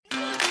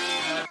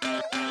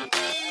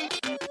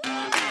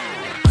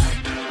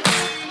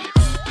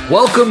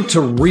Welcome to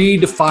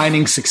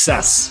Redefining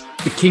Success,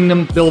 the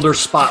Kingdom Builder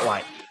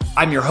Spotlight.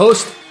 I'm your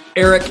host,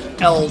 Eric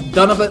L.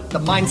 Dunavant, the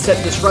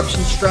Mindset Disruption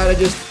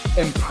Strategist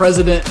and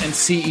President and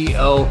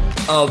CEO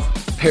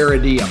of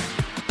Paradigm.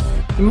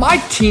 My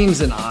teams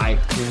and I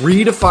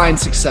redefine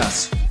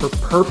success for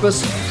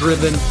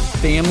purpose-driven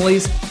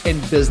families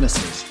and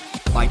businesses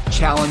by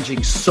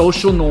challenging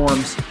social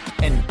norms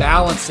and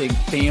balancing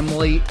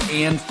family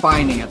and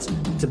finance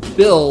to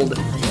build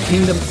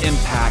kingdom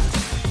impact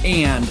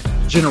and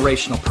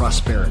generational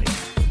prosperity.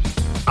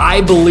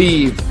 I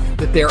believe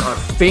that there are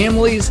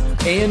families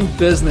and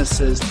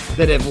businesses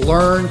that have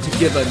learned to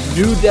give a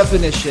new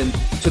definition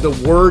to the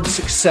word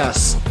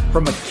success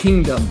from a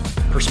kingdom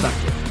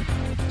perspective.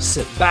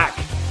 Sit back,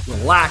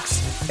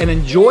 relax, and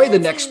enjoy the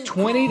next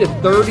 20 to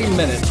 30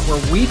 minutes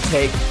where we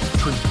take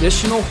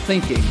traditional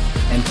thinking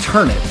and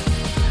turn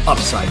it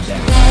upside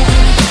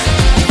down.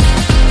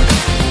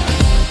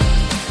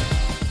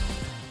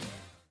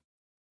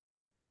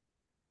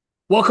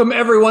 Welcome,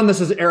 everyone. This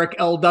is Eric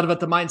L.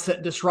 Dunavant, the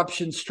Mindset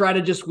Disruption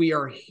Strategist. We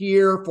are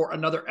here for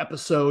another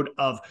episode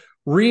of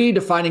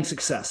Redefining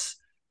Success.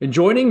 And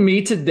joining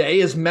me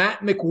today is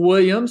Matt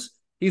McWilliams.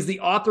 He's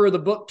the author of the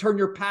book, Turn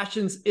Your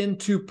Passions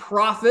into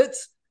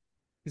Profits.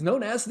 He's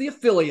known as the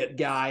affiliate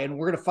guy, and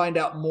we're going to find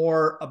out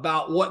more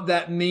about what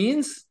that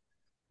means,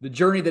 the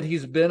journey that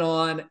he's been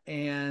on,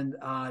 and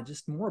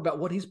just more about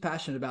what he's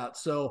passionate about.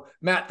 So,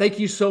 Matt, thank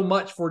you so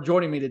much for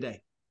joining me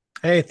today.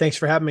 Hey, thanks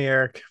for having me,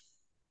 Eric.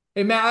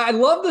 Hey, Matt, I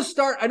love to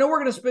start. I know we're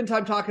going to spend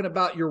time talking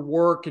about your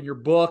work and your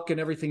book and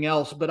everything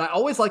else, but I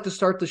always like to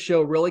start the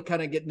show really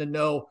kind of getting to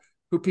know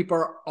who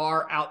people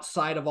are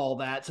outside of all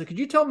that. So could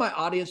you tell my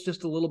audience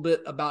just a little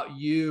bit about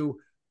you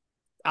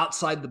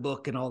outside the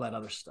book and all that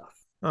other stuff?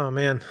 Oh,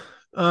 man.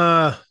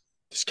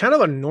 Just kind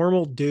of a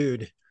normal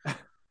dude,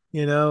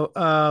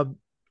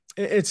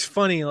 it's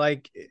funny.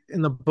 Like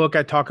in the book,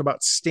 I talk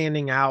about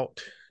standing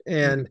out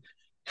and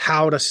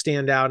how to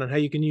stand out and how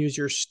you can use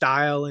your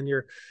style and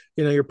your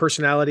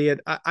personality.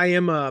 And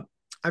I'm an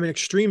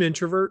extreme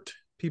introvert.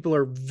 People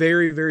are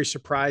very, very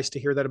surprised to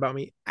hear that about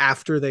me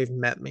after they've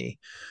met me.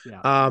 Yeah.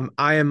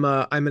 I'm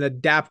an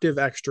adaptive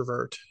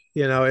extrovert.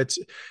 It's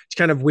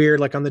kind of weird.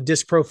 Like on the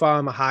DISC profile,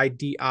 I'm a high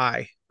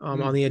DI,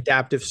 on the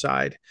adaptive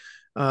side.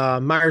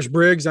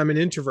 Myers-Briggs, I'm an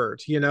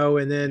introvert,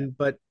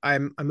 but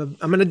I'm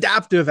an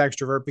adaptive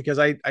extrovert because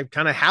I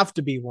kind of have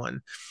to be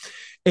one.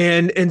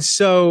 And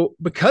so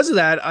because of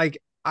that,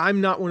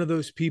 I'm not one of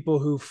those people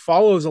who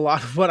follows a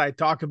lot of what I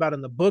talk about in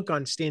the book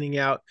on standing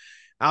out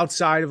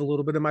outside of a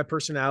little bit of my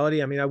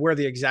personality. I mean, I wear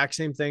the exact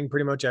same thing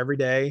pretty much every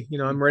day.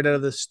 I'm right out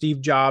of the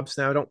Steve Jobs.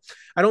 Now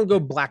I don't go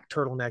black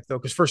turtleneck though,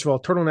 because first of all,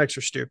 turtlenecks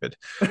are stupid.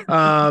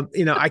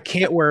 I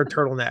can't wear a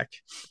turtleneck.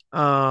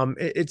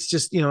 It's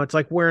just, it's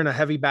like wearing a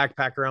heavy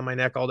backpack around my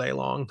neck all day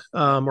long,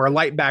 or a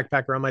light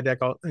backpack around my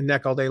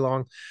neck all day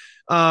long.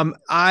 I'm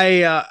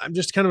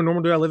just kind of a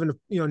normal dude. I live in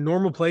a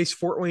normal place,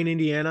 Fort Wayne,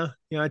 Indiana.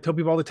 I tell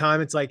people all the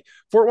time, it's like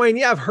Fort Wayne.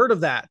 Yeah, I've heard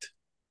of that.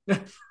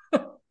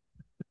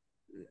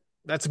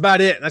 That's about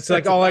it. That's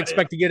like all I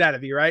expect to get out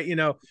of you, right?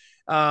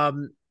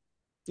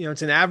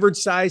 It's an average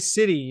size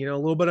city, a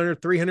little bit under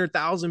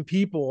 300,000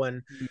 people.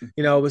 And,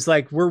 it was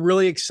like, we're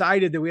really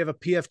excited that we have a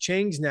PF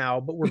Chang's now,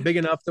 but we're big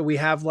enough that we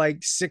have like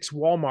 6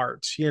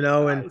 Walmarts,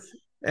 nice.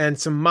 and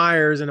some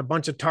Myers and a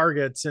bunch of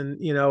Targets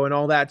and, and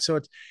all that. So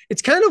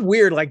it's kind of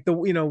weird. Like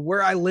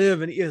where I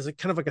live and is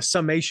kind of like a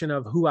summation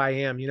of who I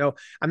am.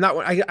 I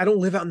don't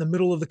live out in the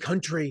middle of the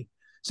country.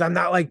 So I'm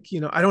not like,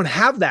 I don't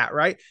have that.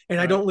 Right. And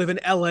right. I don't live in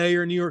LA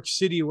or New York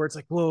City where it's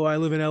like, whoa, I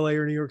live in LA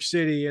or New York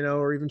City,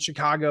 or even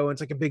Chicago. And it's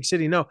like a big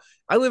city. No,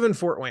 I live in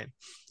Fort Wayne.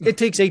 It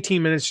takes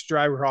 18 minutes to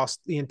drive across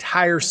the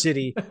entire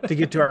city to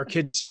get to our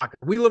kids' soccer.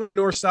 We live on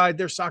the north side,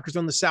 their soccer's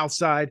on the south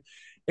side.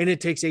 And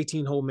it takes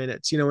 18 whole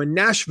minutes, in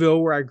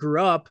Nashville, where I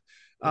grew up,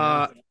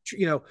 an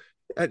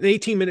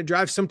 18-minute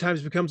drive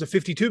sometimes becomes a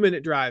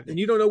 52-minute drive and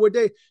you don't know what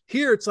day.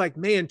 Here, it's like,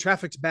 man,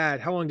 traffic's bad.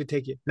 How long did it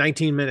take you?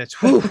 19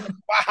 minutes. Whew,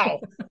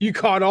 wow. You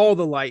caught all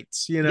the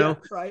lights, Yeah,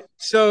 right.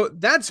 So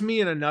that's me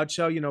in a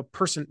nutshell,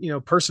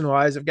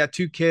 personal-wise. I've got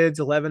 2 kids,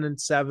 11 and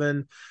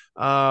 7.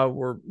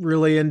 We're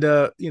really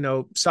into,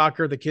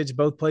 soccer. The kids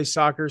both play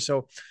soccer.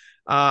 So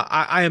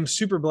I am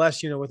super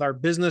blessed, with our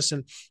business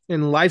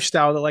and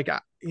lifestyle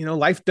that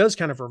life does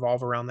kind of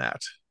revolve around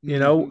that,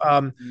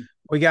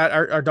 We got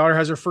our daughter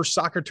has her first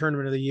soccer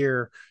tournament of the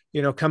year,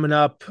 coming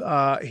up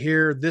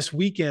here this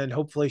weekend.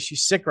 Hopefully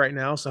she's sick right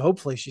now. So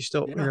hopefully she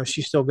still,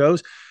 she still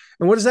goes.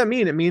 And what does that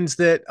mean? It means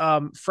that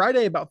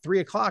Friday about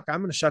 3:00,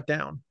 I'm going to shut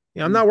down.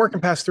 I'm not working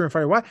past 3 on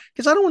Friday. Why?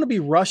 Because I don't want to be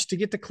rushed to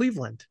get to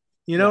Cleveland.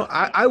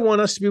 I want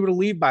us to be able to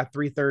leave by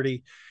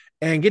 3:30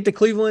 and get to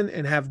Cleveland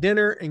and have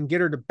dinner and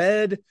get her to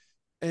bed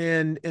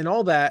and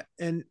all that.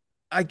 And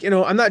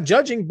I'm not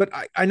judging, but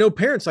I know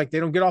parents, like, they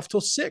don't get off till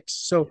 6.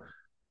 So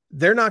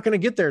they're not going to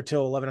get there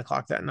till 11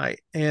 o'clock that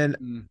night.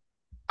 And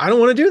I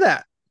don't want to do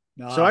that.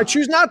 So I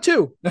choose not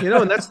to,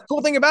 and that's the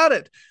cool thing about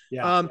it.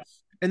 Yeah.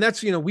 And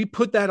that's, we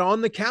put that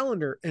on the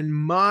calendar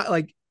and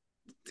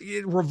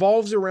it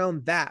revolves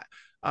around that.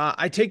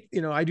 I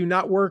do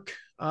not work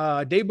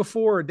day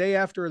before, a day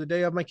after, or the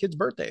day of my kids'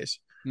 birthdays.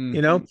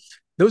 Mm-hmm.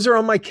 Those are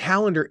on my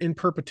calendar in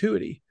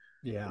perpetuity.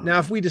 Yeah. Now,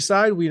 if we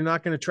decide we're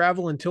not going to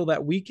travel until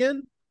that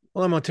weekend,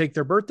 well, I'm going to take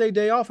their birthday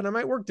day off and I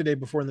might work the day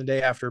before and the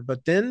day after,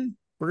 but then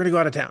we're going to go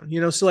out of town,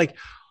 so like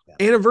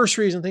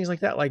anniversaries and things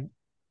like that, like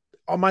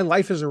all my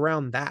life is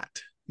around that,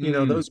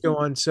 those go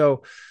on.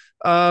 So,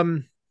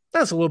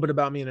 that's a little bit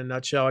about me in a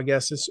nutshell, I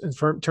guess, is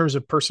in terms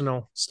of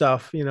personal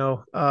stuff,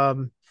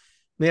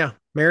 yeah.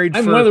 Married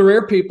I'm for one of the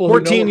rare people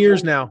 14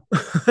 years now.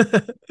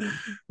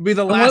 Be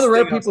the last. I'm one of the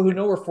rare people who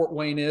know where Fort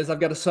Wayne is.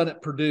 I've got a son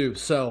at Purdue.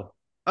 So,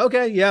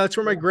 okay. Yeah. That's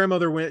where my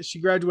grandmother went. She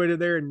graduated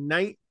there in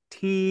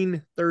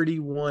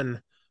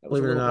 1931.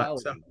 Believe it or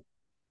not. So.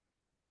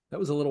 That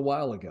was a little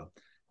while ago.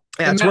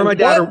 Yeah. That's where my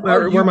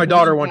my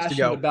daughter wants to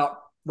go. About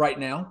right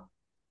now.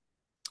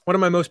 What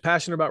am I most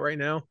passionate about right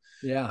now?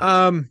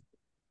 Yeah.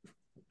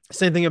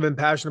 Same thing I've been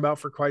passionate about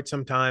for quite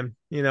some time.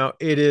 It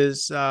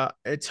is,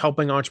 it's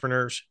helping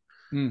entrepreneurs.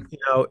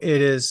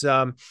 It is,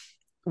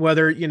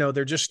 whether,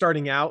 they're just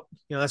starting out,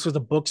 that's what the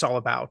book's all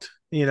about,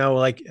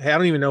 like, hey, I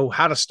don't even know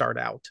how to start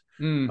out.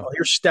 Oh,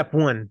 here's step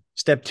 1,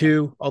 step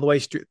 2, all the way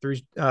through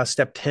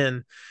step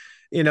 10,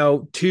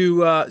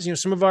 to,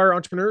 some of our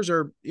entrepreneurs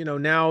are,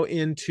 now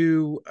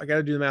into, I got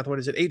to do the math. What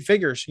is it? 8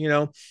 figures,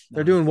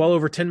 they're doing well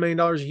over $10 million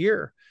a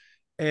year,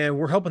 and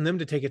we're helping them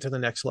to take it to the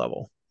next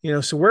level.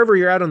 So wherever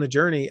you're at on the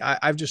journey,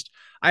 I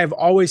have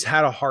always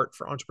had a heart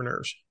for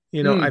entrepreneurs.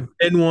 I've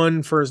been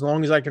one for as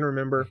long as I can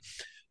remember.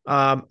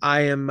 I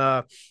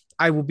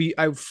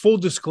full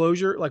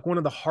disclosure, like one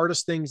of the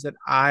hardest things that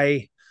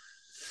I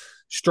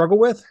struggle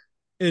with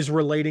is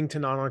relating to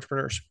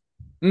non-entrepreneurs.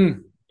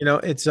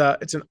 It's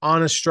an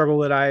honest struggle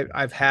that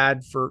I've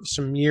had for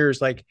some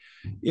years. Like,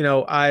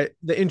 the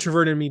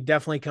introvert in me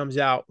definitely comes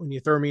out when you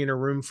throw me in a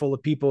room full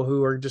of people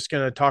who are just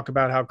going to talk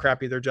about how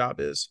crappy their job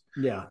is.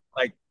 Yeah.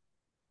 Like,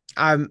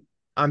 I'm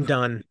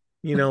done.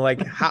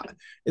 Like, how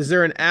is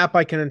there an app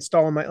I can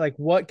install on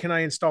what can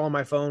I install on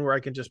my phone where I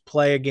can just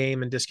play a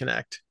game and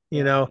disconnect?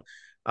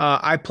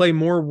 I play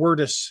more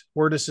Wordus.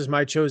 Wordus is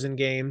my chosen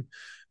game.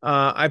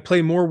 I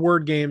play more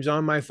word games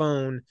on my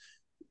phone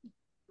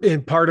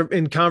in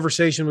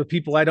conversation with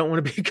people I don't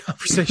want to be in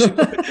conversation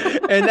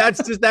with. And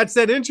that's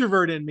that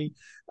introvert in me.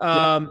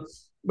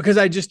 Because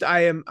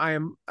I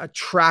am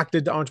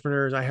attracted to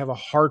entrepreneurs. I have a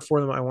heart for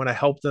them. I want to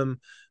help them.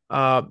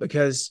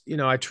 Because,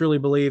 I truly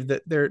believe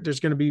that there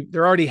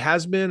already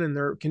has been,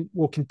 and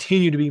will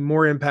continue to be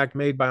more impact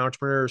made by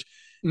entrepreneurs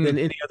than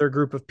any other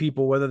group of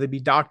people, whether they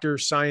be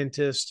doctors,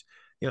 scientists,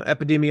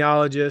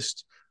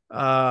 epidemiologists.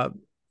 I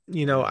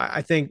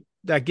think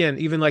that, again,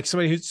 even like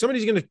somebody's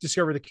going to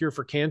discover the cure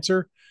for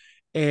cancer.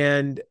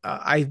 And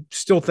I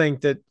still think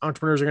that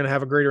entrepreneurs are going to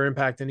have a greater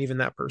impact than even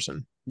that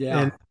person. Yeah.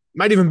 And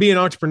might even be an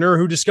entrepreneur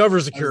who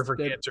discovers the cure for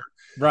cancer.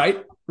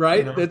 Right.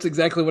 That's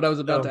exactly what I was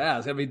about to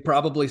ask. I mean,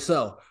 probably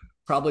so.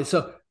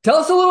 Tell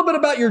us a little bit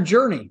about your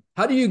journey.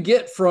 How do you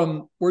get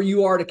from where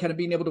you are to kind of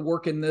being able to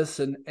work in this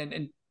and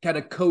kind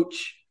of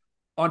coach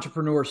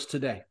entrepreneurs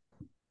today?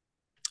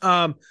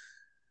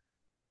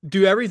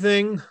 Do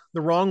everything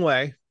the wrong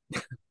way,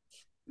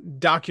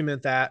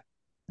 document that,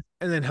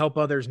 and then help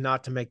others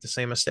not to make the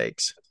same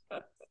mistakes.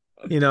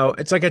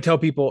 It's like I tell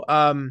people,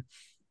 I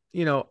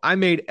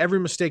made every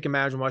mistake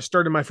imaginable. I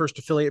started my first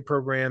affiliate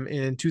program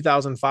in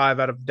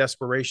 2005 out of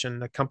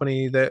desperation. A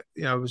company that,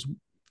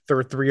 there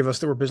were 3 of us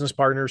that were business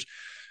partners.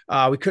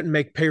 We couldn't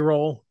make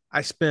payroll.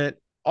 I spent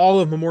all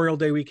of Memorial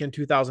Day weekend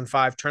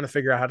 2005 trying to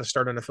figure out how to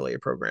start an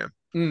affiliate program.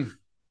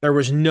 There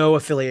was no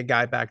affiliate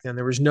guide back then.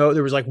 There was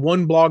like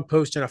one blog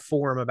post and a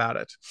forum about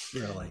it.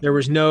 Really? There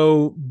was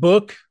no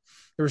book.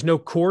 There was no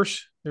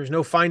course. There's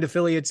no Find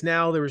Affiliates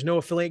Now. There was no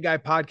Affiliate Guy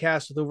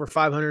podcast with over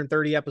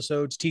 530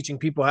 episodes teaching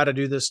people how to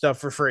do this stuff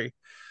for free.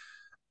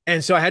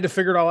 And so I had to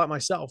figure it all out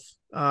myself.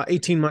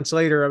 18 months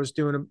later, we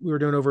were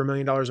doing over $1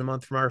 million a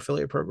month from our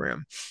affiliate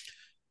program.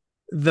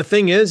 The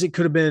thing is, it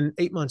could have been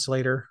 8 months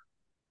later,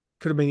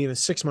 could have been even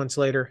 6 months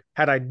later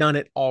had I done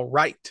it all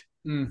right.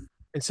 And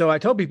so I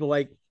tell people,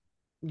 like,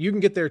 you can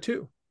get there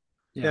too.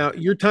 Yeah. Now,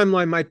 your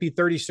timeline might be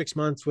 36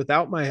 months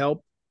without my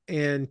help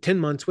and 10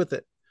 months with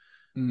it.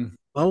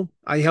 Well,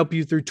 I help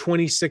you through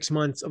 26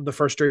 months of the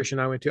frustration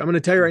I went to. I'm going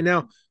to tell you right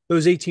now,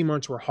 those 18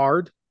 months were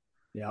hard.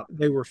 Yeah.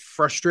 They were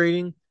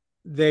frustrating.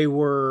 They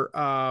were,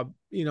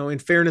 in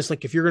fairness,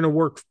 like, if you're going to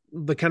work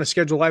the kind of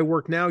schedule I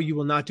work now, you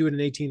will not do it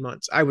in 18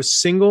 months. I was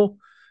single.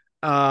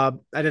 I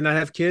did not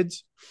have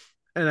kids,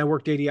 and I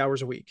worked 80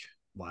 hours a week.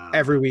 Wow.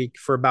 Every week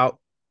for about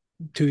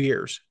 2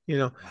 years,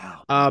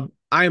 Wow.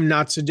 I am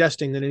not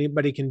suggesting that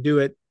anybody can do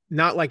it,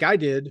 not like I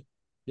did,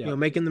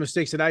 making the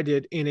mistakes that I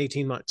did in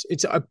 18 months.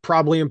 It's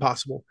probably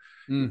impossible.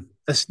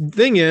 The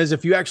thing is,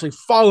 if you actually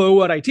follow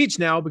what I teach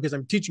now, because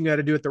I'm teaching you how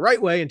to do it the right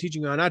way and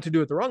teaching you how not to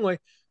do it the wrong way,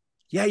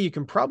 yeah, you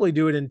can probably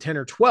do it in 10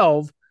 or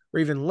 12 or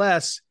even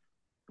less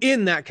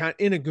in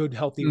a good,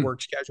 healthy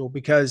work schedule,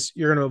 because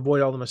you're going to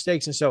avoid all the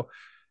mistakes. And so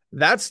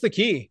that's the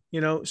key,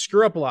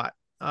 screw up a lot,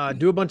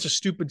 do a bunch of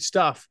stupid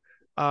stuff,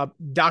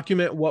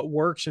 document what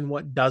works and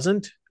what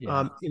doesn't.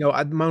 Yeah.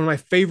 One of my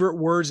favorite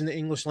words in the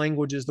English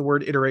language is the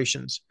word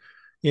iterations.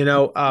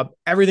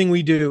 Everything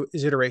we do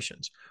is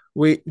iterations.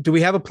 Do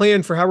we have a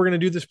plan for how we're going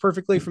to do this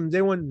perfectly from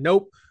day one?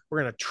 Nope.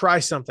 We're going to try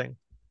something.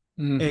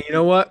 And you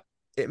know what?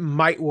 It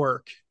might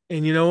work.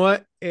 And you know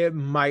what? It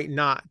might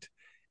not.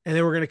 And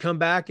then we're going to come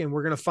back and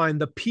we're going to find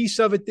the piece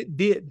of it that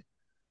did.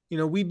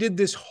 We did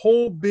this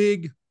whole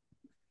big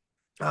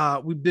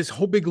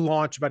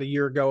launch about a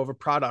year ago of a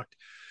product.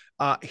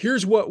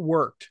 Here's what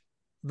worked: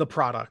 the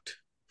product,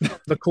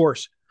 the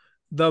course,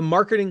 the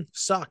marketing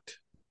sucked.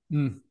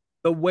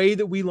 The way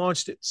that we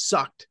launched it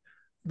sucked.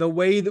 The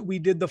way that we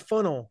did the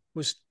funnel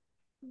was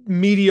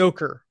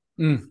mediocre.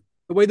 The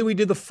way that we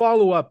did the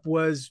follow-up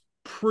was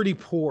pretty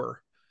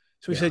poor.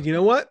 So we said, you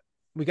know what?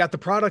 We got the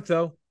product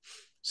though.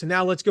 So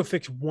now let's go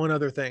fix one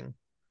other thing.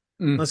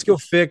 Let's go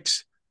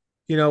fix,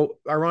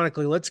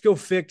 ironically, let's go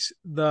fix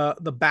the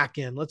back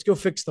end. Let's go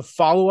fix the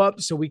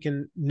follow-up so we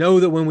can know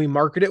that when we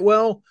market it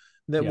well,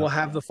 that we'll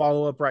have the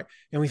follow-up right.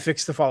 And we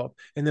fixed the follow-up,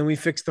 and then we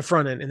fixed the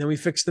front end, and then we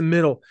fixed the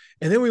middle.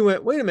 And then we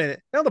went, wait a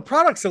minute, now the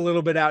product's a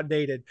little bit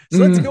outdated. So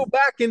let's go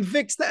back and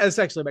fix that. It's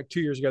actually like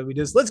 2 years ago we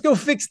did this. Let's go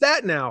fix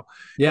that now.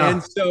 Yeah.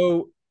 And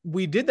so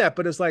we did that,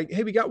 but it's like,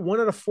 hey, we got 1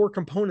 out of 4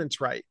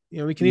 components right.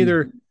 We can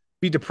either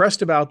be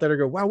depressed about that or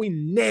go, wow, we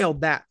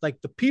nailed that.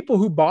 Like the people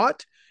who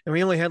bought, and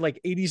we only had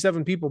like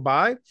 87 people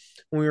buy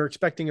when we were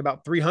expecting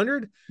about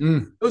 300.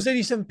 Those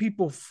 87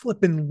 people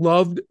flipping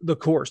loved the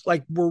course.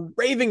 Like we're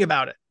raving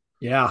about it.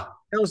 Yeah.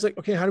 And I was like,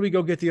 okay, how do we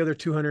go get the other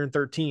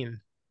 213,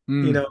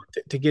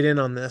 to get in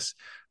on this?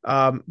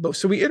 But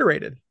so we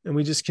iterated and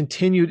we just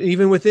continued,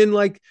 even within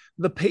like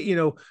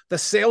the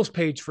sales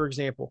page, for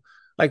example.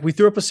 Like we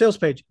threw up a sales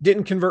page,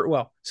 didn't convert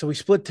well. So we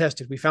split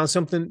tested. We found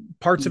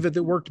parts of it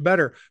that worked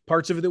better,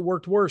 parts of it that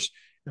worked worse.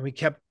 And we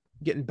kept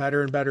getting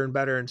better and better and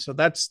better. And so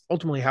that's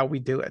ultimately how we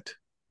do it.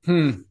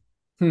 When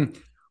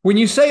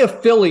you say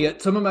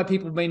affiliate, some of my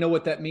people may know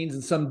what that means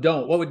and some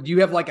don't. Do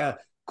you have like a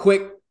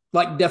quick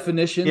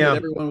definition that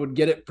everyone would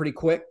get it pretty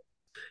quick?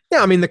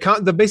 Yeah. I mean,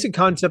 the basic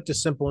concept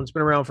is simple and it's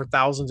been around for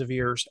thousands of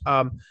years.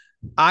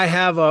 I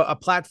have a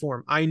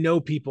platform. I know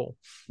people.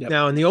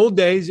 Now in the old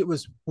days, it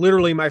was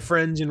literally my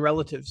friends and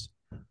relatives.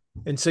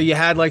 And so you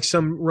had like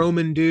some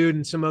Roman dude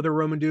and some other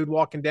Roman dude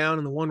walking down,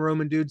 and the one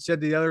Roman dude said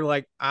to the other,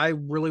 like, I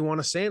really want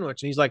a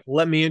sandwich. And he's like,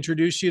 let me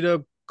introduce you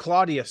to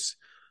Claudius.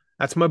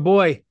 That's my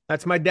boy.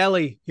 That's my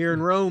deli here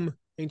in Rome.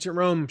 Ancient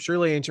Rome.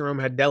 Surely ancient Rome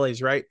had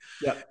delis, right?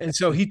 Yeah. And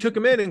so he took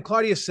him in, and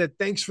Claudius said,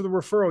 thanks for the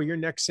referral. Your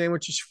next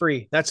sandwich is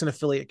free. That's an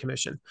affiliate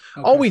commission.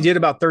 Okay. All we did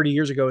about 30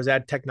 years ago is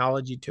add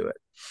technology to it.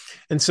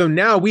 And so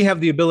now we have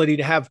the ability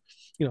to have,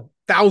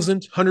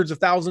 thousands, hundreds of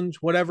thousands,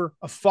 whatever,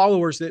 of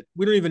followers that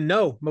we don't even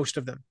know, most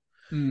of them.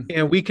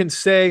 And we can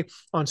say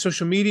on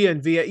social media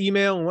and via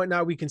email and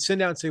whatnot, we can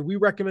send out and say, we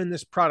recommend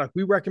this product,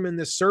 we recommend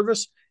this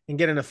service, and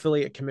get an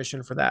affiliate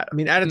commission for that. I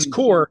mean, at its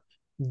core,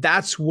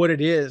 that's what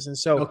it is. And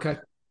so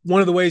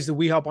one of the ways that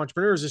we help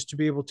entrepreneurs is to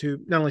be able to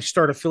not only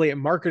start affiliate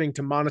marketing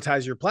to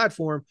monetize your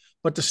platform,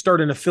 but to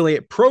start an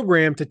affiliate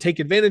program to take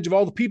advantage of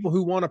all the people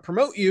who want to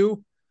promote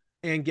you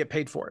and get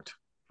paid for it.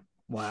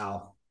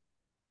 Wow.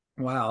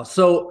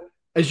 So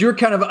as you're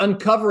kind of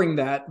uncovering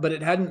that, but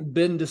it hadn't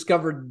been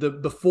discovered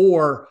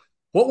before,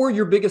 what were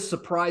your biggest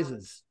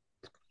surprises?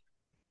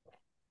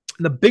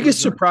 The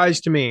biggest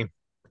surprise to me,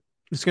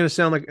 it's going to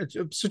sound like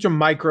it's such a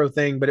micro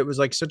thing, but it was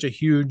like such a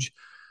huge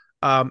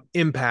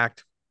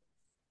impact.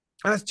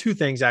 That's 2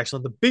 things,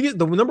 actually.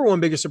 The number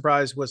one biggest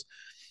surprise was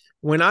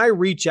when I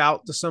reach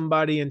out to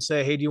somebody and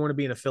say, hey, do you want to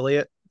be an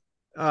affiliate?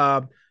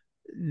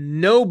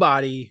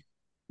 Nobody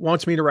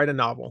wants me to write a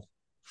novel.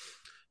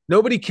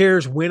 Nobody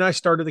cares when I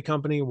started the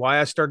company, why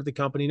I started the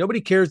company.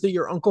 Nobody cares that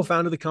your uncle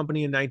founded the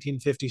company in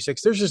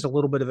 1956. There's just a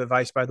little bit of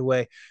advice, by the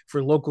way,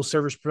 for local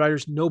service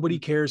providers. Nobody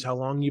cares how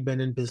long you've been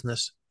in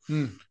business.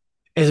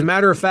 As a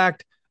matter of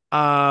fact,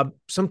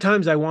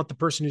 sometimes I want the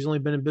person who's only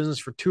been in business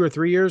for 2 or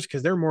 3 years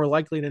because they're more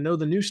likely to know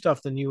the new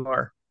stuff than you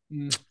are.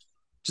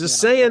 Just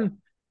saying.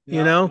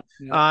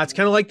 It's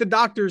kind of like the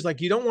doctors.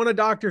 Like, you don't want a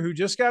doctor who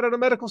just got out of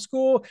medical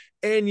school,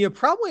 and you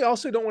probably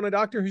also don't want a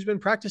doctor who's been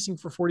practicing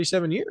for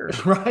 47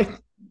 years. Right.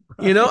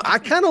 I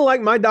kind of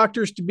like my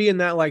doctors to be in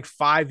that like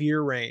 5-year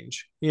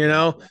range,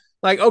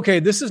 like, okay,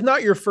 this is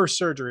not your first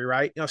surgery,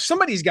 right?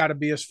 Somebody's got to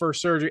be his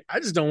first surgery. I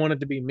just don't want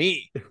it to be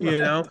me,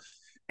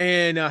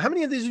 And how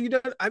many of these have you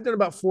done? I've done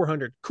about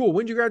 400. Cool.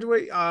 When did you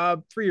graduate?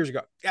 3 years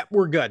ago. Yeah,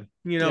 we're good.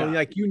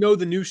 Like,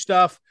 the new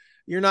stuff.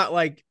 You're not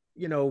like,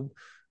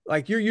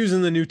 like you're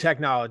using the new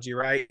technology,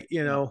 right?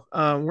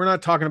 We're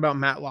not talking about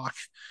Matlock.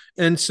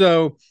 And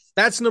so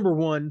that's number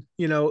one.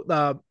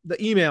 The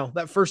email,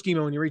 that first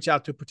email, when you reach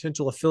out to a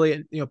potential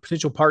affiliate,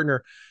 potential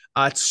partner,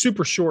 it's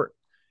super short.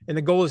 And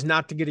the goal is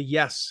not to get a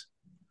yes.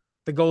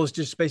 The goal is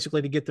just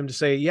basically to get them to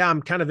say, yeah,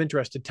 I'm kind of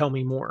interested. Tell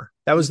me more.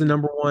 That was the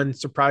number one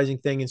surprising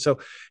thing. And so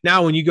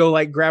now when you go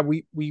like grab,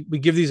 we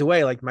give these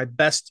away, like my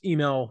best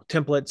email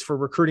templates for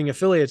recruiting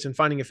affiliates and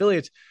finding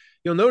affiliates.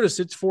 You'll notice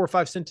it's 4 or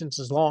 5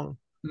 sentences long.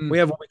 We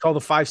have what we call the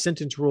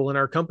 5-sentence rule in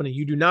our company.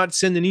 You do not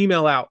send an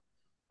email out,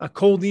 a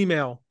cold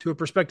email to a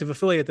prospective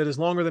affiliate that is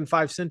longer than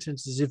 5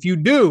 sentences. If you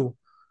do,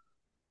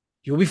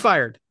 you'll be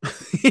fired,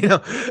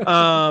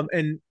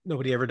 and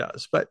nobody ever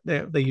does, but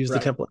they use the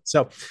template.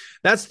 So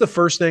that's the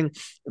first thing.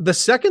 The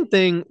second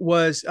thing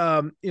was,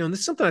 and this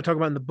is something I talk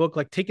about in the book,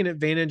 like taking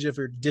advantage of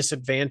your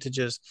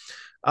disadvantages.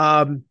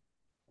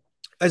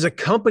 As a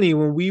company,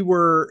 when we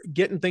were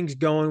getting things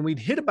going, we'd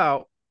hit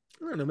about,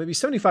 I don't know, maybe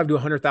 $75,000 to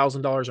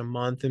 $100,000 a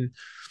month. And,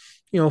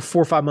 4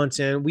 or 5 months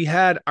in, we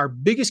had our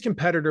biggest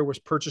competitor was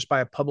purchased by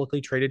a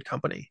publicly traded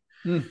company.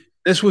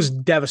 This was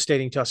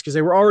devastating to us because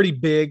they were already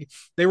big.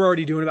 They were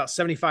already doing about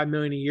 75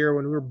 million a year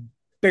when we were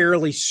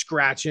barely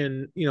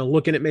scratching,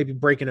 looking at maybe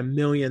breaking $1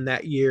 million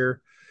that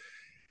year.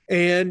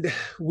 And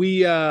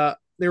they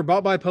were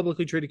bought by a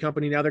publicly traded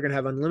company. Now they're going to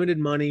have unlimited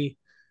money.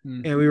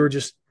 And we were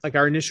just like,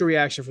 our initial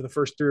reaction for the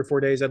first 3 or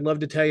 4 days, I'd love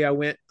to tell you, I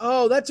went,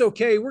 oh, that's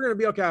okay. We're going to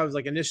be okay. I was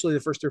like, initially the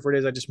first 3 or 4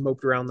 days, I just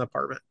moped around the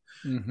apartment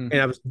and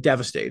I was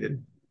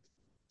devastated.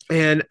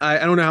 And I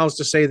don't know how else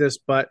to say this,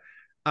 but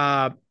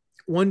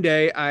one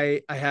day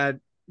I had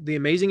the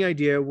amazing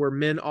idea where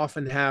men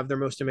often have their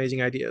most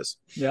amazing ideas.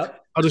 Yeah.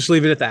 I'll just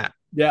leave it at that.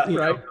 Yeah.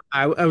 Right.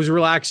 I was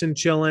relaxing,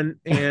 chilling,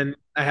 and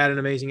I had an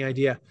amazing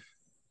idea.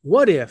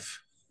 What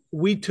if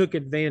we took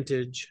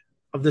advantage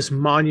of this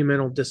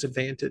monumental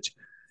disadvantage?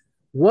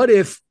 What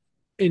if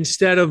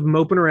instead of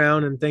moping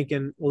around and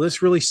thinking, well,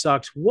 this really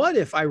sucks, what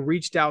if I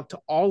reached out to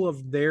all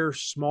of their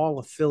small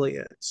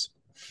affiliates,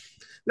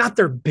 not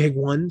their big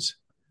ones,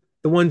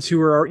 the ones who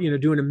are,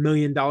 doing $1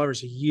 million a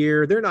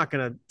year? They're not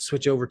going to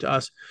switch over to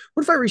us.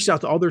 What if I reached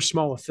out to all their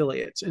small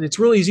affiliates? And it's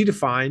really easy to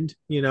find,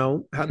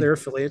 how their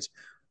affiliates.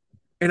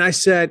 And I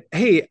said,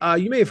 hey,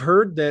 you may have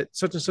heard that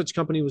such and such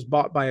company was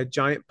bought by a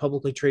giant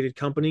publicly traded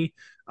company.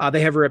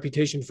 They have a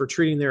reputation for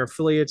treating their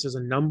affiliates as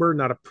a number,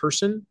 not a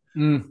person.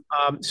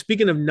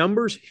 Speaking of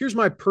numbers, here's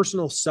my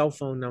personal cell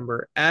phone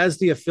number. As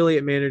the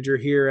affiliate manager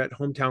here at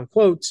Hometown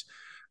Quotes,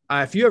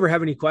 if you ever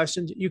have any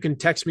questions, you can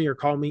text me or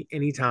call me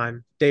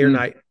anytime, day or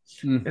night,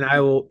 and I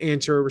will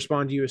answer or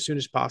respond to you as soon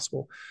as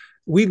possible.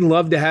 We'd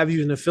love to have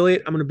you as an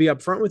affiliate. I'm going to be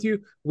upfront with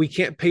you. We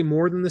can't pay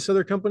more than this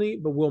other company,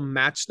 but we'll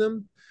match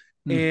them.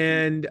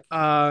 And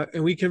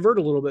we convert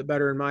a little bit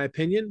better, in my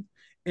opinion.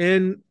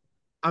 And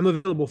I'm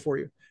available for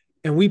you.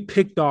 And we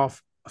picked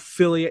off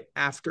affiliate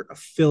after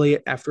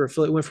affiliate after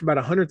affiliate. It went from about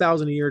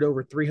 100,000 a year to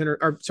over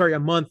 300, a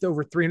month,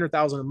 over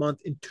 300,000 a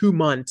month in 2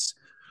 months,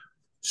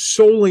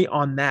 solely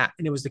on that.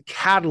 And it was the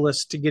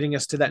catalyst to getting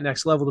us to that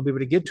next level to be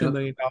able to get to $1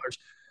 million.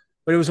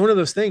 But it was one of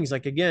those things,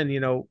 like, again,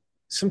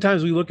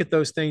 sometimes we look at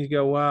those things and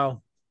go,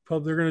 wow,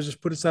 probably they're going to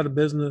just put us out of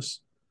business.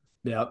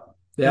 Yeah.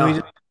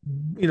 Yeah.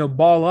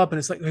 Ball up. And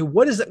it's like, hey,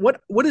 what is it? What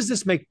does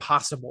this make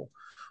possible?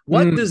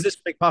 What does this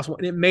make possible?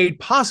 And it made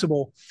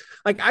possible.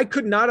 Like, I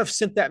could not have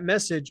sent that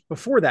message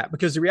before that,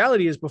 because the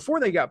reality is, before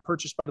they got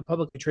purchased by the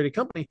publicly traded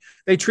company,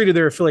 they treated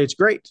their affiliates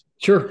great.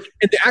 Sure.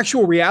 And the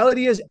actual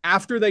reality is,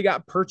 after they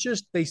got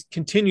purchased, they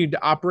continued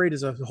to operate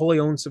as a wholly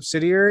owned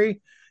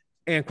subsidiary,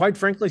 and quite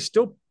frankly,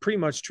 still pretty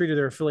much treated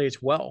their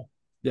affiliates well.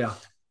 Yeah.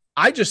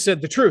 I just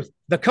said the truth.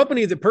 The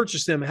company that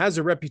purchased them has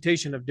a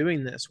reputation of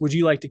doing this. Would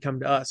you like to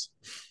come to us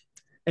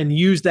and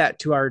use that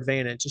to our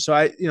advantage? And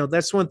so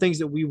that's one of the things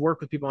that we work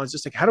with people on, is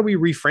just like, how do we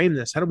reframe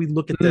this? How do we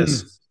look at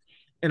this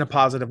in a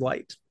positive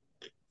light?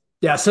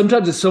 Yeah.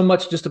 Sometimes it's so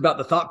much just about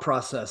the thought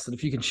process that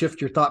if you can shift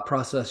your thought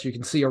process, you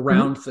can see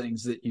around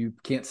things that you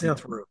can't see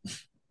through.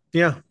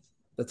 Yeah.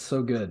 That's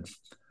so good.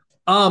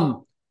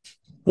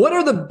 What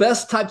are the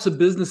best types of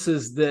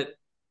businesses that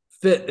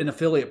fit an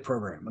affiliate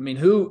program? I mean,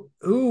 who?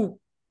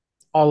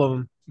 All of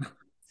them.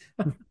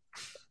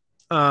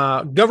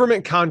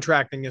 Government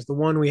contracting is the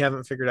one we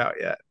haven't figured out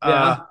yet.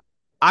 I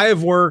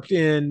have worked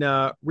in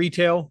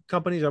retail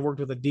companies. I've worked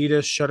with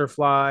Adidas,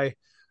 Shutterfly,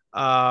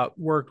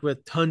 worked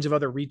with tons of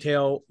other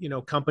retail,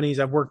 companies.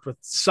 I've worked with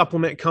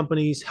supplement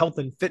companies, health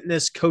and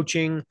fitness,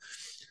 coaching,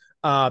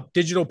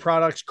 digital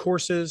products,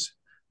 courses,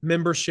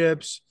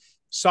 memberships,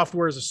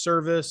 software as a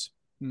service,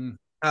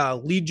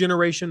 lead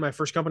generation. My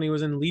first company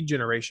was in lead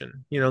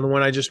generation, the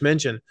one I just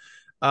mentioned.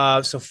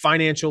 So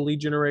financial lead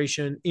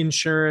generation,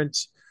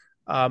 insurance,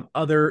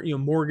 other,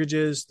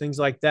 mortgages, things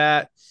like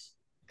that.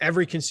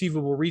 Every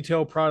conceivable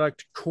retail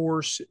product,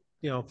 course,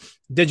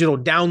 digital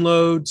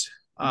downloads,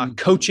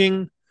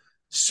 coaching,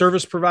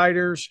 service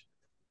providers,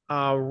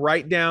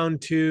 right down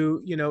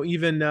to,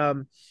 even,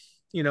 kind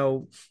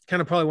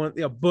of probably one,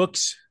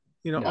 books,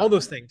 all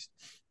those things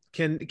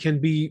can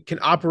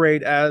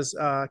operate as,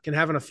 can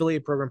have an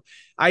affiliate program.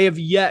 I have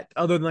yet,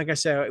 other than, like I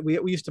said, we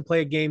used to play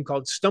a game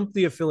called Stump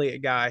the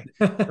Affiliate Guy.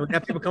 And we'd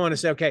have people come on and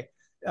say, okay,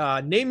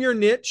 name your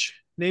niche.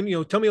 Tell me a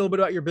little bit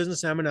about your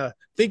business. And I'm going to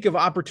think of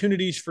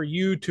opportunities for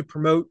you to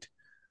promote,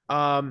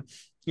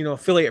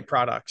 affiliate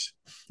products.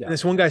 Yeah. And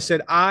this one guy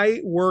said,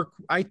 I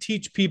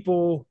teach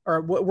people,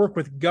 or work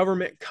with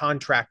government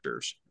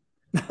contractors.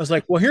 I was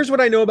like, well, here's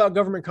what I know about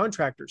government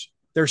contractors.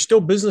 They're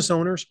still business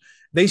owners.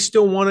 They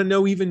still want to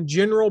know even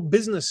general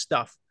business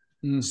stuff.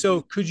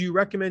 So could you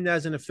recommend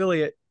as an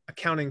affiliate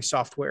accounting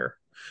software?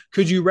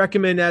 Could you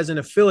recommend as an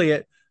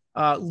affiliate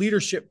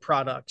leadership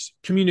products,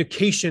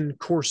 communication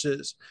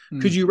courses?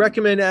 Could you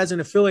recommend as an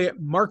affiliate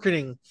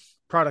marketing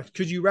product?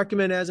 Could you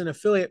recommend as an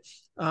affiliate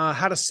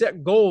how to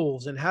set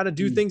goals and how to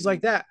do things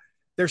like that?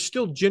 They're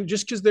still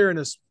just because they're in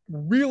a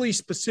really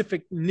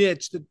specific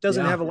niche that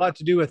doesn't have a lot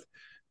to do with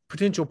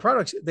potential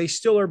products. They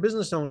still are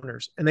business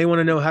owners and they want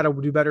to know how to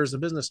do better as a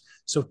business.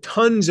 So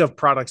tons of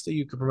products that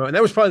you could promote. And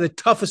that was probably the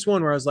toughest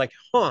one where I was like,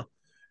 I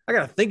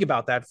got to think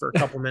about that for a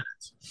couple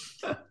minutes.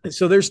 And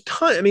so there's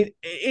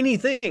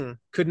anything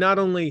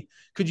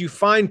could you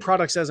find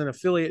products as an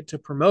affiliate to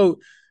promote,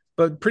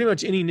 but pretty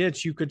much any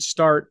niche you could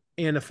start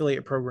an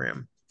affiliate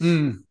program.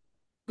 Talk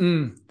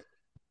a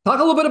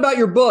little bit about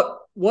your book.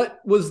 What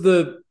was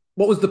the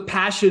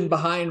passion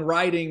behind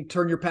writing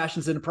Turn Your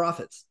Passions into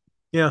Profits?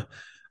 Yeah.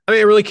 I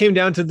mean, it really came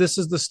down to, this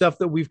is the stuff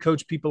that we've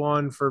coached people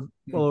on for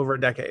well over a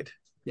decade.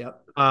 Yeah.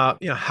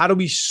 How do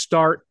we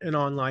start an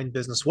online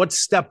business? What's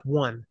step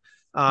one?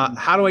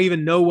 How do I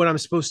even know what I'm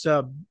supposed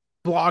to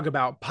blog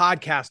about,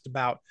 podcast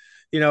about?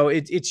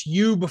 It's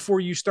you before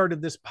you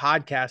started this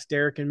podcast,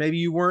 Derek, and maybe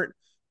you weren't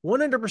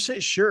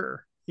 100%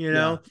 sure,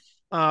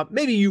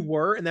 maybe you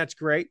were, and that's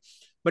great.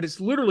 But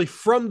it's literally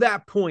from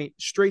that point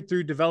straight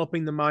through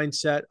developing the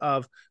mindset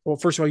of, well,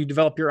 first of all, you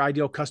develop your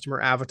ideal customer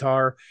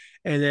avatar.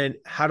 And then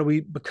how do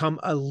we become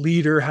a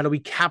leader? How do we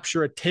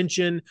capture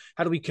attention?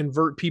 How do we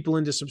convert people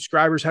into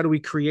subscribers? How do we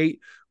create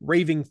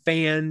raving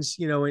fans,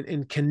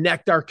 and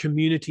connect our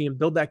community and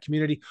build that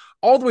community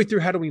all the way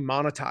through? How do we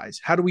monetize?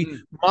 How do we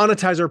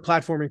monetize our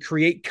platform and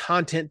create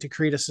content to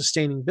create a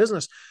sustaining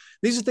business?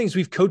 These are things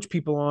we've coached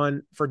people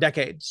on for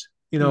decades,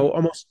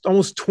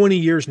 almost 20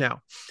 years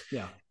now.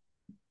 Yeah.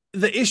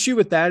 The issue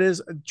with that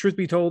is, truth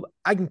be told,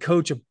 I can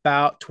coach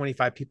about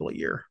 25 people a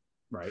year.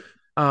 Right.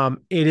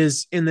 It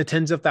is in the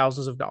tens of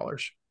thousands of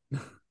dollars.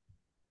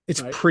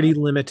 It's pretty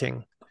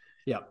limiting.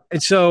 Yeah.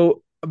 And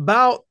so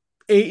about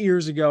 8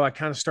 years ago, I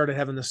kind of started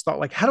having this thought,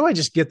 like, how do I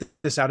just get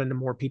this out into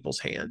more people's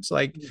hands?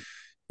 Like,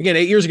 again,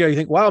 8 years ago, you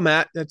think, wow,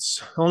 Matt,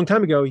 that's a long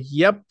time ago.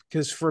 Yep.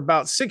 Because for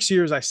about 6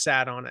 years, I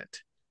sat on it.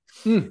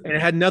 And it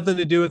had nothing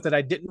to do with that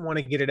I didn't want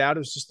to get it out. It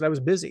was just that I was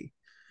busy.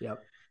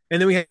 Yep.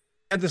 And then we had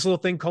this little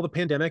thing called the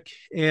pandemic.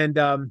 And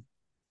one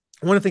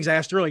of the things I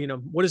asked earlier,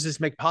 what does this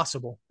make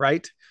possible?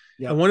 Right.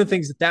 Yep. And one of the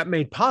things that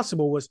made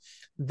possible was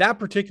that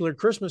particular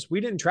Christmas, we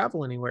didn't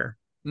travel anywhere.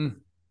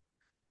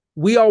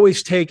 We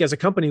always take, as a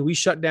company, we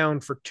shut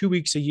down for 2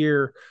 weeks a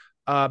year,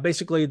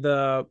 basically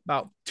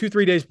about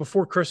 2-3 days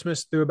before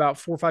Christmas through about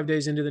 4 or 5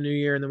 days into the new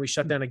year. And then we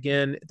shut down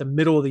again at the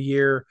middle of the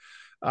year,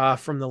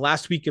 from the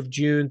last week of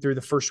June through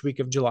the first week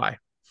of July.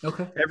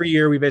 Okay. Every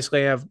year we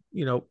basically have,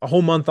 a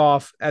whole month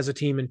off as a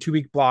team in 2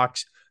 week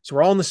blocks. So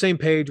we're all on the same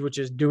page, which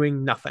is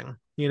doing nothing,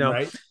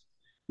 Right.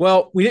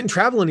 Well, we didn't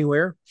travel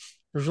anywhere.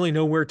 There's really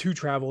nowhere to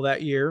travel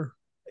that year.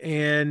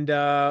 And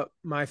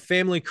my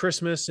family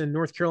Christmas in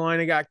North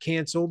Carolina got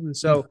canceled. And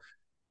so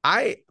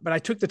I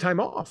took the time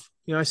off.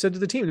 I said to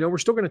the team, we're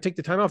still going to take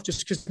the time off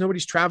just because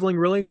nobody's traveling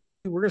really.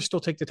 We're going to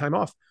still take the time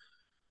off.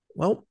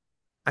 Well,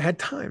 I had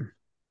time.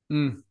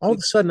 All of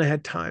a sudden I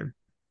had time.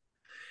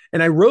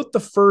 And I wrote the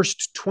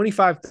first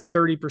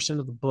 25-30%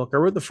 of the book. I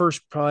wrote the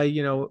first probably,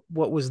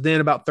 what was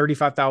then about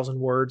 35,000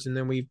 words. And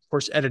then we, of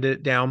course, edited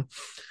it down.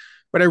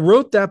 But I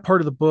wrote that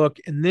part of the book.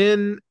 And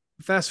then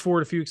fast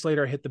forward a few weeks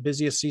later, I hit the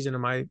busiest season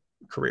of my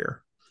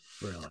career.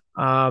 Really?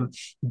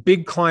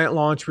 Big client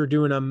launch. We're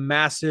doing a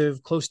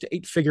massive, close to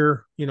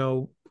 8-figure,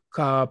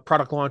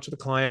 product launch with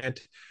a client.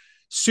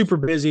 Super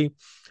busy.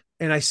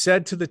 And I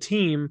said to the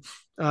team,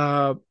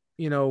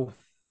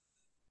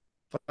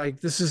 like,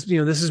 this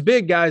is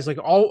big, guys, like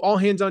all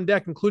hands on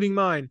deck, including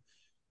mine.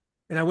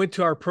 And I went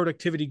to our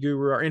productivity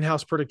guru, our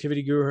in-house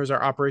productivity guru, who's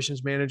our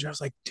operations manager. I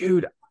was like,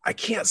 dude, I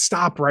can't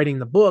stop writing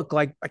the book.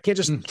 Like, I can't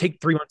just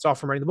take 3 months off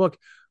from writing the book.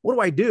 What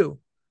do I do?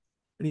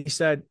 And he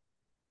said,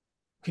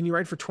 can you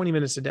write for 20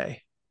 minutes a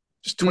day?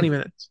 Just 20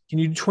 minutes. Can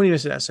you do 20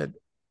 minutes a day? I said,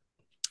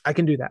 I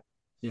can do that.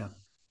 Yeah.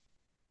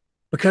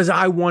 Because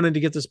I wanted to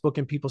get this book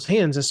in people's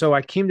hands. And so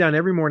I came down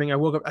every morning. I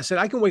woke up, I said,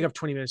 I can wake up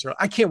 20 minutes early.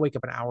 I can't wake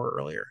up an hour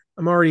earlier.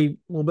 I'm already a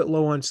little bit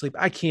low on sleep.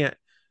 I can't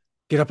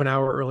get up an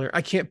hour earlier.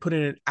 I can't put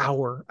in an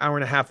hour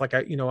and a half. Like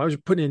I was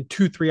putting in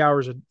 2-3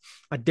 hours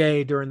a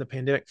day during the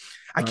pandemic.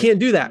 I can't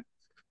do that,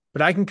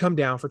 but I can come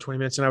down for 20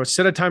 minutes and I would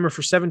set a timer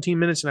for 17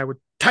 minutes and I would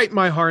type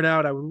my heart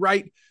out. I would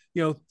write,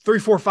 3,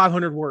 4,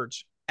 500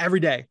 words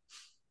every day,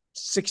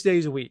 6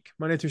 days a week,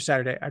 Monday through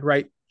Saturday. I'd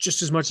write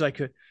just as much as I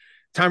could.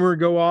 Timer would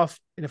go off.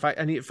 And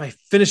if I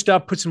finished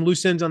up, put some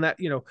loose ends on that,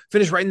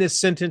 finish writing this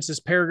sentence, this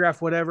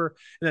paragraph, whatever.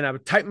 And then I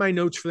would type my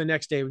notes for the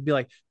next day. It would be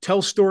like,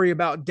 tell story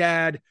about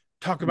dad,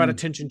 talk about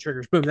attention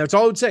triggers. Boom. That's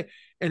all I would say.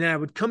 And then I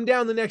would come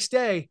down the next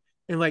day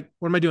and like,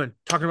 what am I doing?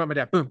 Talking about my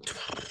dad. Boom.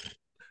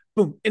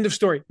 Boom. End of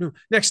story. Boom.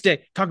 Next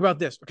day, talk about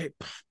this. Okay.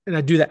 And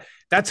I do that.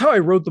 That's how I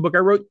wrote the book. I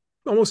wrote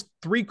almost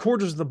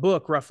 3/4 of the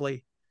book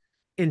roughly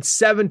in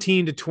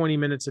 17 to 20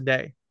 minutes a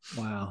day.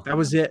 Wow. That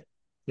was it.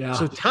 Yeah.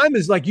 So time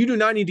is like, you do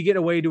not need to get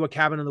away to a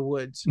cabin in the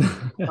woods.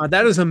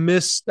 That is a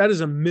myth. That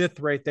is a myth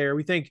right there.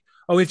 We think,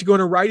 we have to go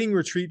on a writing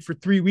retreat for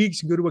 3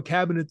 weeks and go to a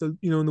cabin at the,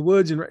 in the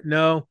woods. And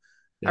no,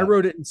 I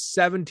wrote it in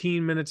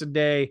 17 minutes a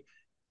day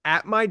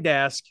at my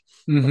desk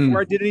before I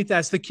Mm-hmm. did anything.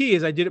 That's the key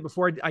is I did it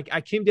before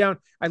I came down.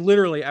 I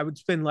would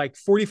spend like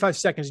 45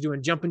 seconds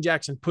doing jumping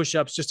jacks and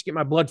push-ups just to get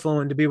my blood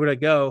flowing to be able to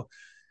go.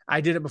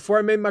 I did it before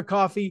I made my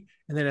coffee.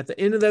 And then at the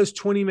end of those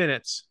 20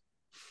 minutes,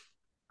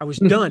 I was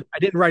done. I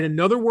didn't write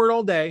another word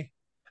all day.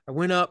 I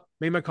went up,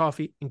 made my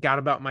coffee, and got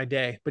about my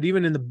day. But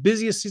even in the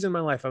busiest season of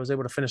my life, I was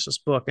able to finish this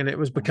book. And it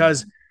was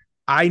because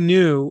I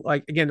knew,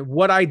 like, again,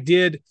 what I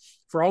did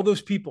for all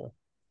those people,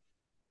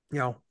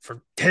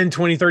 for 10,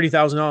 20,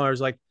 $30,000,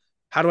 like,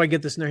 how do I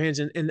get this in their hands?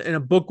 And a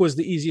book was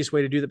the easiest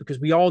way to do that because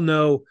we all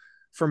know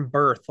from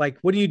birth, like,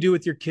 what do you do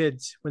with your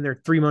kids when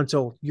they're 3 months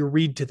old? You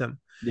read to them.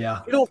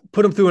 Yeah. You don't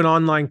put them through an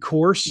online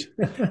course.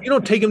 You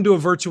don't take them to a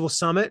virtual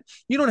summit.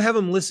 You don't have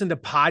them listen to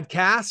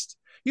podcasts.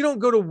 You don't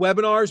go to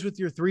webinars with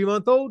your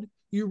 3-month-old.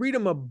 You read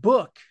them a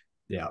book.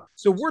 Yeah.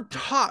 So we're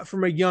taught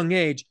from a young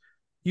age.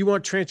 You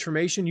want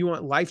transformation. You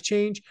want life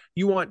change.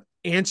 You want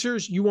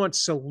answers. You want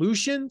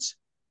solutions.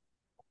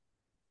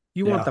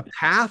 You want the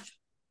path.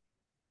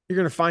 You're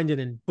going to find it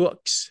in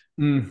books.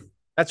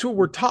 That's what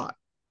we're taught.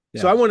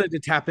 Yeah. So I wanted to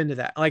tap into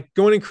that, like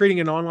going and creating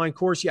an online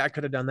course. Yeah, I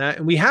could have done that.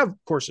 And we have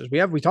courses.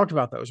 We talked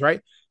about those,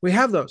 right? We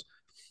have those,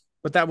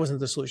 but that wasn't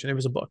the solution. It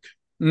was a book.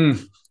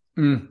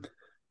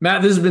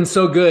 Matt, this has been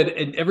so good.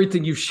 And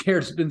everything you've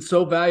shared has been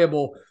so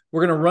valuable.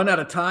 We're going to run out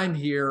of time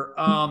here.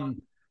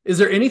 Is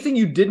there anything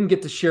you didn't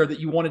get to share that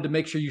you wanted to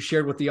make sure you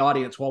shared with the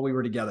audience while we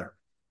were together?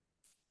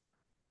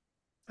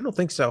 I don't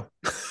think so.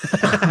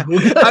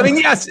 I mean,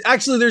 yes,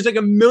 actually there's like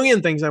a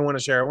million things I want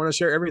to share. I want to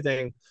share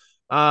everything.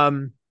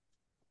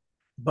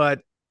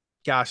 But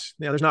gosh,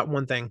 there's not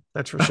one thing,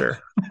 that's for sure.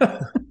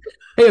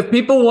 Hey, if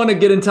people want to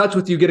get in touch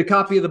with you, get a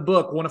copy of the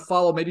book, want to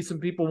follow, maybe some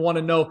people want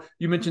to know,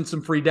 you mentioned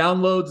some free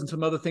downloads and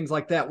some other things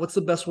like that. What's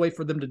the best way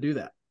for them to do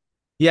that?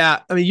 Yeah.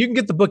 I mean, you can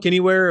get the book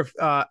anywhere. If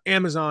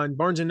Amazon,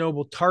 Barnes &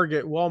 Noble,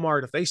 Target,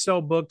 Walmart, if they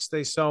sell books,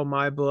 they sell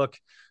my book.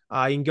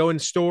 You can go in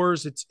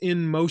stores. It's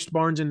in most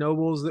Barnes &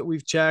 Nobles that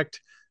we've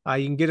checked.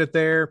 You can get it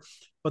there.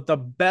 But the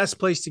best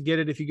place to get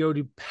it, if you go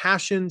to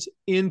Passions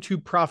into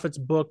Profits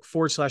book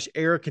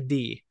 /Eric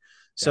D.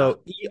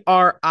 So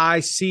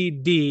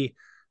ERICD,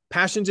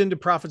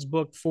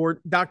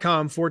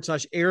 passionsintoprofitsbook.com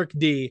 /Eric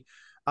D.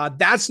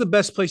 That's the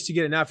best place to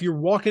get it. Now, if you're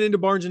walking into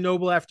Barnes &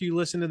 Noble after you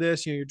listen to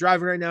this, you're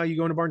driving right now, you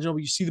go into Barnes & Noble,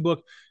 you see the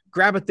book,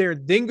 grab it there,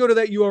 then go to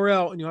that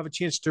URL and you'll have a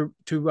chance to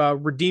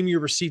redeem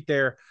your receipt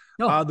there.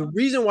 The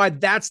reason why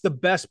that's the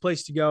best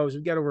place to go is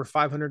we've got over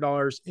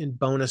 $500 in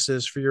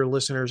bonuses for your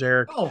listeners,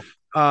 Eric.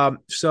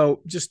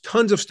 So just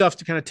tons of stuff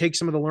to kind of take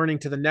some of the learning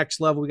to the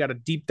next level. We got a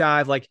deep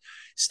dive. Like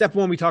step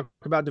 1, we talk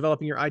about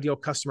developing your ideal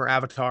customer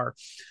avatar.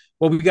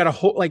 Well, we got a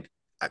whole, like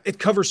it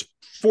covers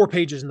 4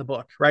 pages in the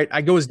book, right?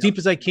 I go as deep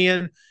as I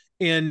can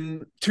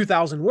in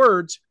 2,000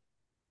 words,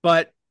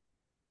 but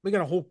we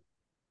got a whole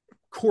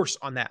course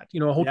on that,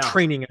 a whole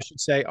training, I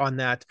should say, on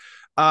that.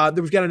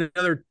 We've got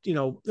another,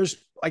 there's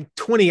like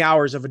 20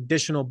 hours of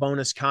additional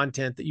bonus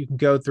content that you can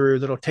go through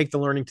that'll take the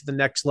learning to the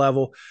next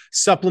level,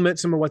 supplement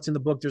some of what's in the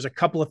book. There's a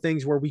couple of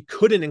things where we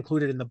couldn't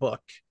include it in the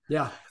book.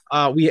 Yeah.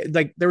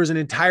 There was an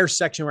entire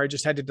section where I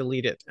just had to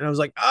delete it. And I was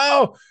like,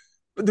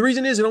 but the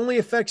reason is it only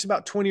affects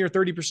about 20 or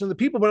 30% of the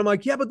people. But I'm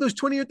like, yeah, but those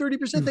 20 or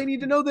 30%, they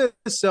need to know this.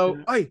 So,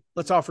 hey,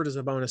 let's offer it as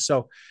a bonus.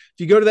 So if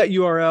you go to that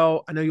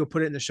URL, I know you'll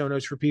put it in the show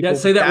notes for people. Yeah,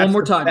 say that one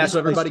more time just so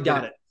everybody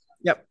got it.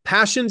 Yep.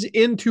 Passions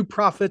into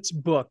Profits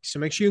book. So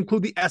make sure you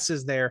include the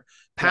S's there.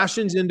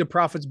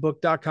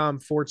 Passionsintoprofitsbook.com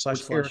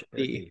 /Eric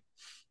D.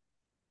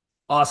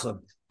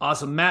 Awesome.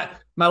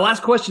 Matt, my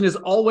last question is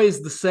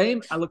always the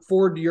same. I look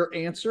forward to your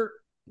answer.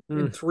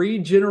 In 3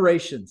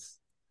 generations,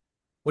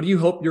 what do you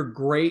hope your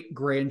great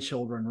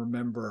grandchildren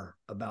remember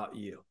about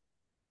you?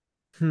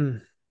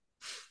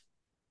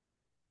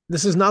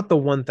 This is not the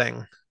one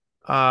thing.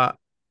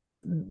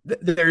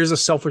 There is a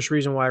selfish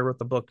reason why I wrote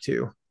the book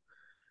too.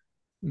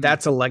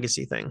 That's a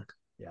legacy thing.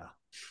 Yeah.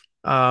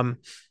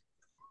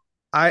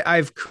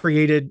 I've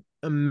created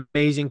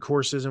amazing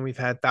courses and we've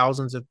had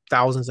thousands and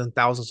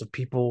thousands of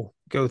people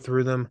go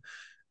through them.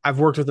 I've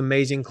worked with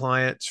amazing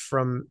clients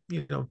from,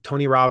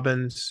 Tony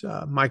Robbins,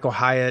 Michael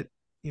Hyatt,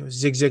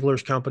 Zig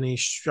Ziglar's company,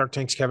 Shark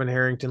Tank's Kevin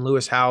Harrington,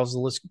 Lewis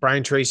Howes,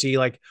 Brian Tracy,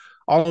 like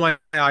all of my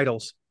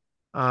idols.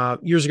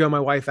 Years ago, my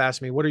wife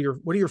asked me, what are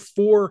your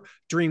 4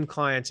 dream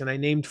clients? And I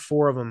named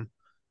 4 of them: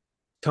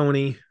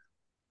 Tony,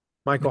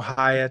 Michael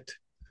Hyatt,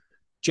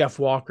 Jeff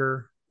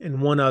Walker,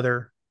 and one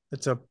other.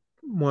 That's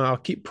one I'll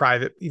keep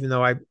private, even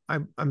though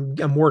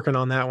I'm working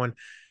on that one.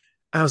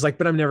 I was like,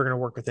 but I'm never going to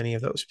work with any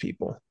of those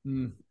people.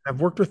 I've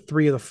worked with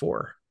 3 of the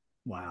 4.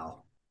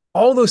 Wow.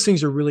 All those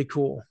things are really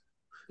cool.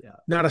 Yeah.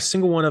 Not a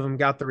single one of them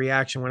got the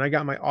reaction when I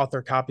got my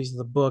author copies of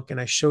the book and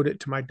I showed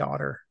it to my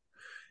daughter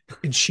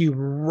and she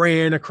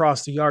ran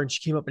across the yard and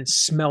she came up and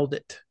smelled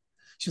it.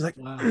 She's like,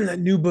 wow, that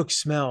new book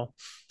smell.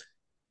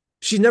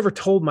 She's never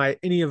told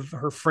any of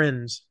her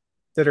friends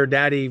that her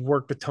daddy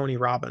worked with Tony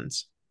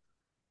Robbins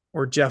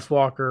or Jeff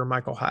Walker or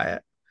Michael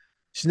Hyatt.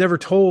 She's never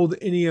told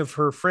any of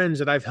her friends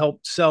that I've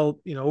helped sell,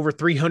 over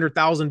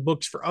 300,000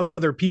 books for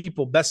other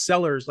people,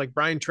 bestsellers like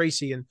Brian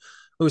Tracy and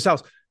Lewis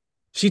Howes.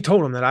 She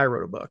told them that I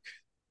wrote a book.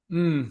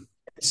 Mm.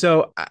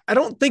 So I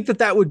don't think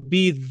that would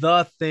be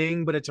the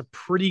thing, but it's a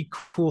pretty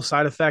cool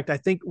side effect. I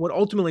think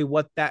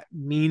what that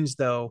means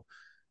though,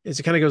 is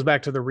it kind of goes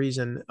back to the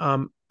reason.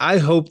 I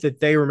hope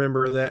that they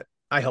remember that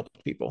I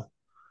helped people,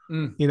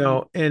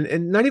 Mm.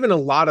 and not even a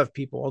lot of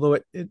people, although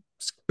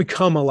it's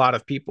become a lot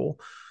of people.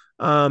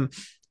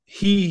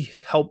 He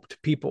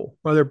helped people,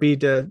 whether it be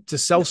to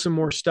sell some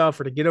more stuff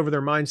or to get over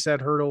their mindset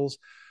hurdles,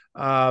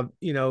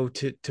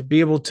 to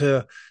be able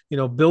to,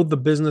 build the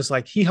business.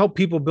 Like he helped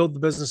people build the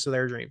business of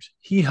their dreams.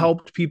 He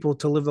helped people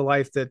to live the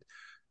life that,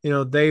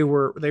 they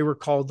were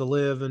called to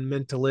live and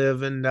meant to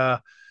live. And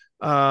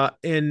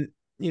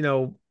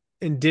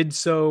and did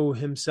so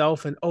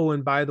himself.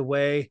 And by the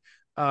way,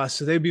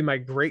 so they'd be my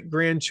great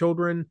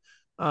grandchildren.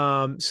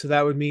 So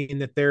that would mean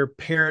that their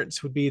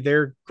parents would be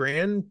their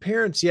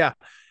grandparents. Yeah.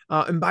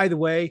 And by the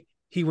way,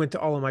 he went to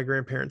all of my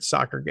grandparents'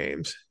 soccer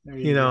games.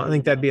 I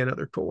think that'd be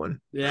another cool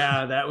one.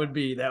 Yeah, that would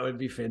be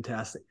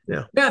fantastic.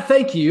 Yeah. Yeah.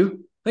 Thank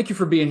you. Thank you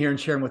for being here and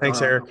sharing with us.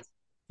 Thanks, Eric.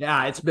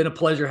 Yeah, it's been a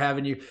pleasure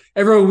having you.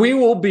 Everyone, we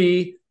will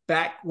be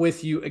back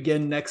with you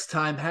again next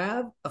time.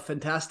 Have a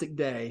fantastic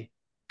day.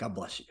 God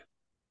bless you.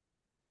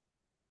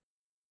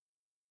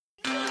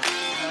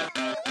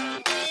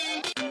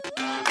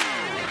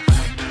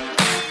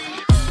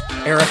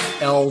 Eric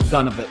L.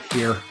 Donovan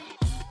here.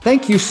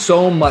 Thank you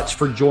so much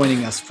for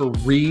joining us for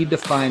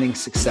Redefining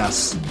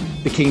Success,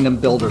 the Kingdom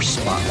Builder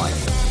Spotlight.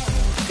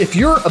 If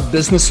you're a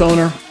business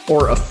owner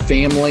or a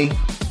family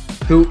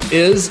who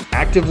is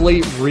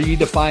actively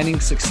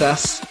redefining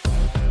success,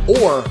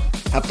 or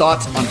have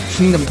thoughts on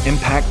kingdom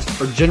impact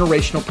or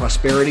generational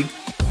prosperity,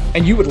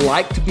 and you would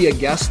like to be a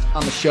guest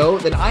on the show,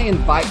 then I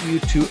invite you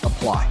to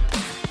apply.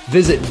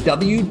 Visit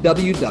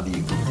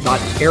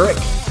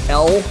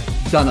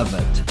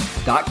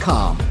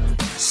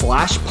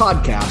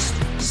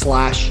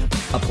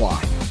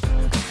www.ericldonovan.com/podcast/apply.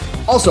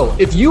 Also,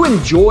 if you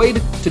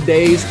enjoyed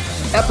today's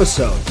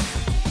episode,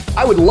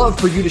 I would love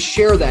for you to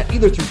share that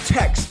either through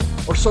text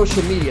or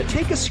social media.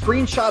 Take a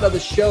screenshot of the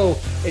show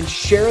and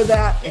share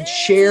that, and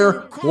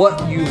share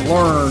what you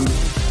learned.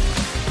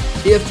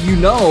 If you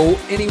know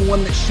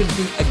anyone that should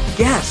be a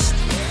guest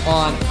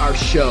on our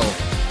show,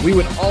 we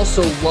would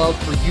also love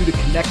for you to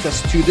connect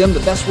us to them. The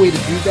best way to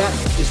do that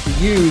is to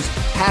use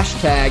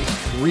hashtag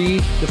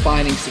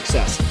redefining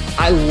success.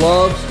 I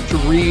love to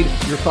read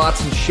your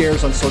thoughts and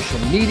shares on social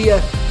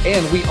media,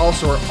 and we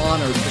also are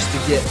honored just to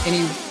get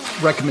any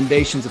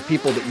recommendations of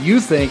people that you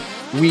think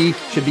we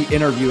should be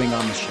interviewing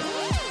on the show.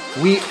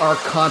 We are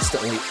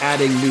constantly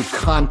adding new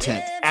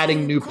content,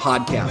 adding new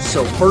podcasts.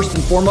 So first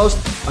and foremost,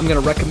 I'm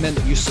going to recommend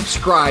that you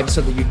subscribe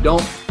so that you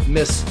don't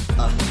miss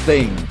a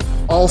thing.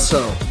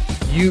 Also,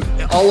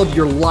 all of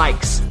your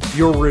likes,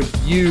 your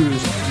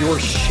reviews, your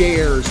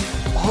shares,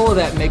 all of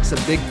that makes a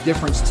big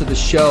difference to the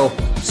show.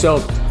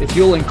 So if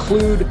you'll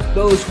include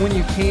those when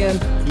you can,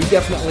 we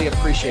definitely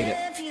appreciate it.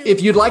 If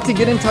you'd like to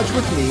get in touch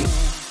with me,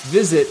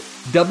 visit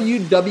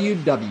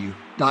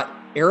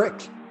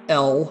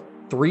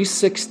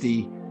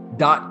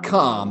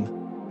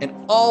www.ericl360.com, and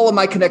all of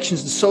my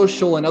connections to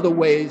social and other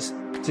ways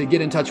to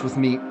get in touch with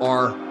me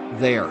are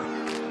there.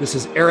 This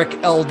is Eric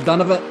L.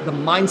 Donovan, the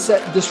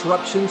Mindset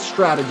Disruption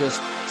Strategist,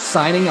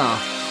 signing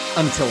off.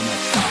 Until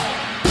next time.